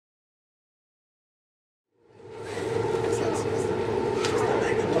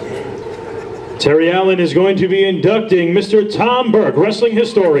Terry Allen is going to be inducting Mr. Tom Burke, wrestling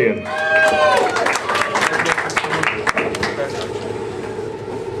historian.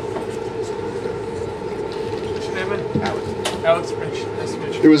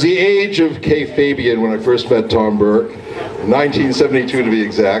 It was the age of kayfabian when I first met Tom Burke, 1972 to be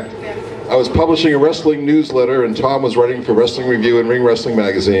exact. I was publishing a wrestling newsletter and Tom was writing for Wrestling Review and Ring Wrestling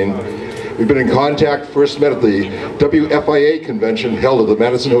magazine. We've been in contact, first met at the WFIA convention held at the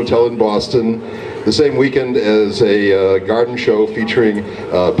Madison Hotel in Boston, the same weekend as a garden show featuring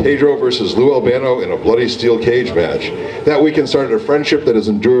Pedro versus Lou Albano in a bloody steel cage match. That weekend started a friendship that has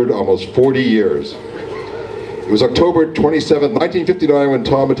endured almost 40 years. It was October 27, 1959 when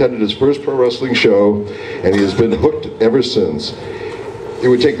Tom attended his first pro wrestling show, and he has been hooked ever since. It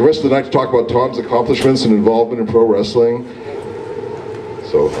would take the rest of the night to talk about Tom's accomplishments and involvement in pro wrestling,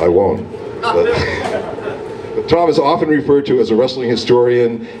 so I won't. But Tom is often referred to as a wrestling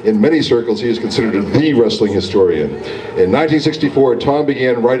historian. In many circles, he is considered the wrestling historian. In 1964, Tom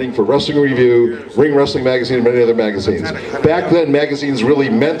began writing for Wrestling Review, Ring Wrestling Magazine, and many other magazines. Back then, magazines really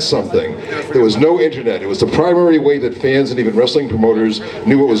meant something. There was no internet. It was the primary way that fans and even wrestling promoters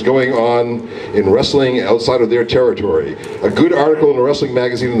knew what was going on in wrestling outside of their territory. A good article in a wrestling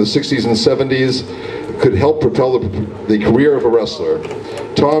magazine in the 60s and 70s could help propel the career of a wrestler.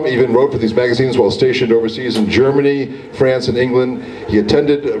 Tom even wrote for these magazines while stationed overseas in Germany, France, and England. He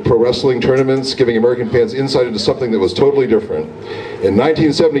attended pro wrestling tournaments, giving American fans insight into something that was totally different. In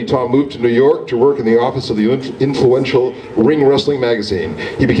 1970, Tom moved to New York to work in the office of the influential Ring Wrestling magazine.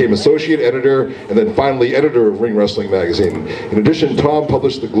 He became associate editor and then finally editor of Ring Wrestling magazine. In addition, Tom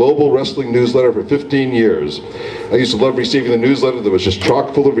published the Global Wrestling newsletter for 15 years. I used to love receiving the newsletter that was just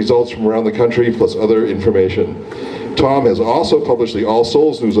chock full of results from around the country, plus other information. Tom has also published the All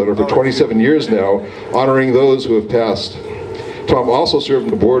Souls newsletter for 27 years now, honoring those who have passed. Tom also served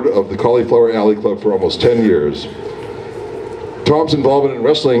on the board of the Cauliflower Alley Club for almost 10 years. Tom's involvement in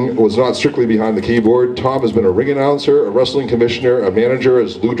wrestling was not strictly behind the keyboard. Tom has been a ring announcer, a wrestling commissioner, a manager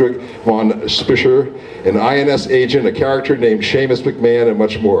as Ludwig von Spischer, an INS agent, a character named Seamus McMahon, and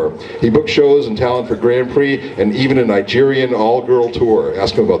much more. He booked shows and talent for Grand Prix and even a Nigerian all-girl tour.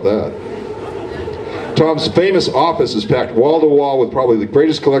 Ask him about that. Tom's famous office is packed wall to wall with probably the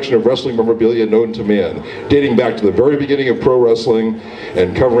greatest collection of wrestling memorabilia known to man, dating back to the very beginning of pro wrestling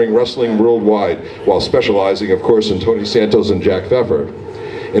and covering wrestling worldwide, while specializing, of course, in Tony Santos and Jack Pfeffer.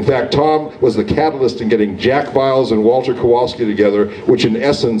 In fact, Tom was the catalyst in getting Jack Viles and Walter Kowalski together, which in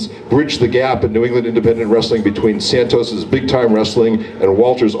essence bridged the gap in New England independent wrestling between Santos's big-time wrestling and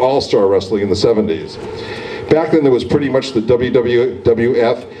Walter's all-star wrestling in the 70s. Back then, there was pretty much the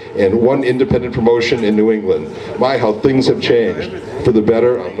WWF and one independent promotion in New England. My, how things have changed. For the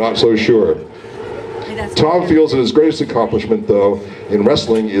better, I'm not so sure. Tom feels that his greatest accomplishment, though, in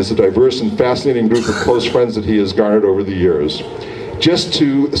wrestling is the diverse and fascinating group of close friends that he has garnered over the years. Just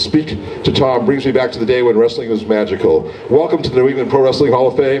to speak to Tom brings me back to the day when wrestling was magical. Welcome to the New England Pro Wrestling Hall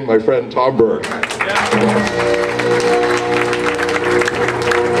of Fame, my friend Tom Burke.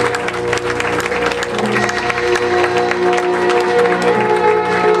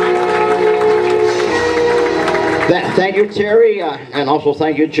 Thank you, Terry, and also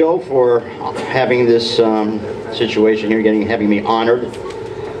thank you, Joe, for having this situation here, having me honored.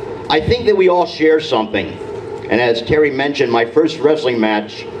 I think that we all share something, and as Terry mentioned, my first wrestling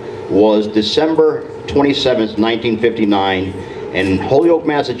match was December 27th, 1959, in Holyoke,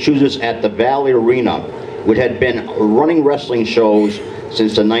 Massachusetts, at the Valley Arena, which had been running wrestling shows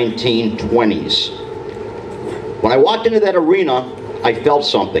since the 1920s. When I walked into that arena, I felt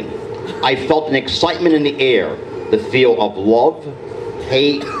something. I felt an excitement in the air. The feel of love,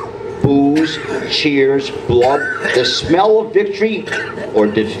 hate, boos, cheers, blood, the smell of victory or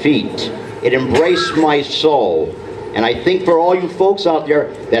defeat. It embraced my soul. And I think for all you folks out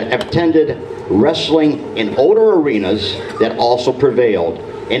there that have attended wrestling in older arenas that also prevailed,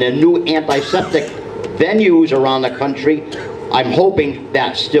 and in new antiseptic venues around the country, I'm hoping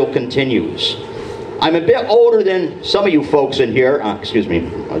that still continues. I'm a bit older than some of you folks in here, excuse me,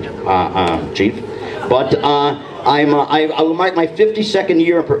 Chief, but I will mark my 52nd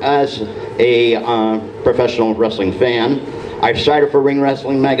year as a professional wrestling fan. I started for Ring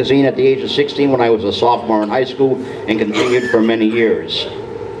Wrestling magazine at the age of 16 when I was a sophomore in high school and continued for many years.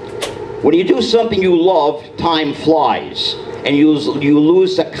 When you do something you love, time flies, and you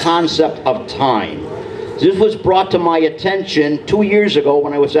lose the concept of time. This was brought to my attention 2 years ago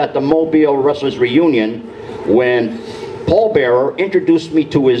when I was at the Mobile Wrestlers Reunion, when Paul Bearer introduced me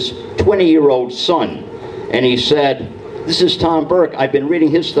to his 20-year-old son. And he said, "This is Tom Burke. I've been reading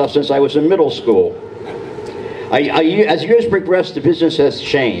his stuff since I was in middle school." As years progressed, the business has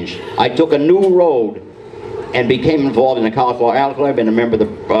changed. I took a new road and became involved in the Cauliflower Alley Club and a member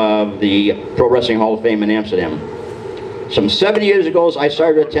of the Pro Wrestling Hall of Fame in Amsterdam. Some 7 years ago, I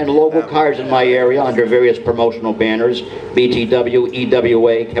started to attend local cards in my area under various promotional banners, BTW,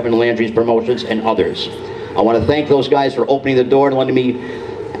 EWA, Kevin Landry's Promotions, and others. I want to thank those guys for opening the door and letting me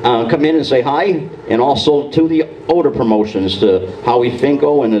come in and say hi, and also to the older promotions, to Howie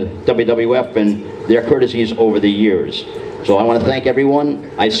Finko and the WWF and their courtesies over the years. So I want to thank everyone.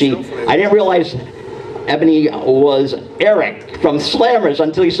 I didn't realize Ebony was Eric from Slammers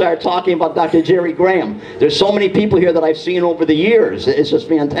until he started talking about Dr. Jerry Graham. There's so many people here that I've seen over the years. It's just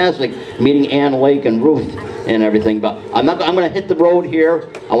fantastic meeting Ann Lake and Ruth and everything. But I'm going to hit the road here.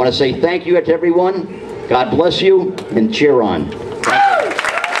 I want to say thank you to everyone. God bless you, and cheer on.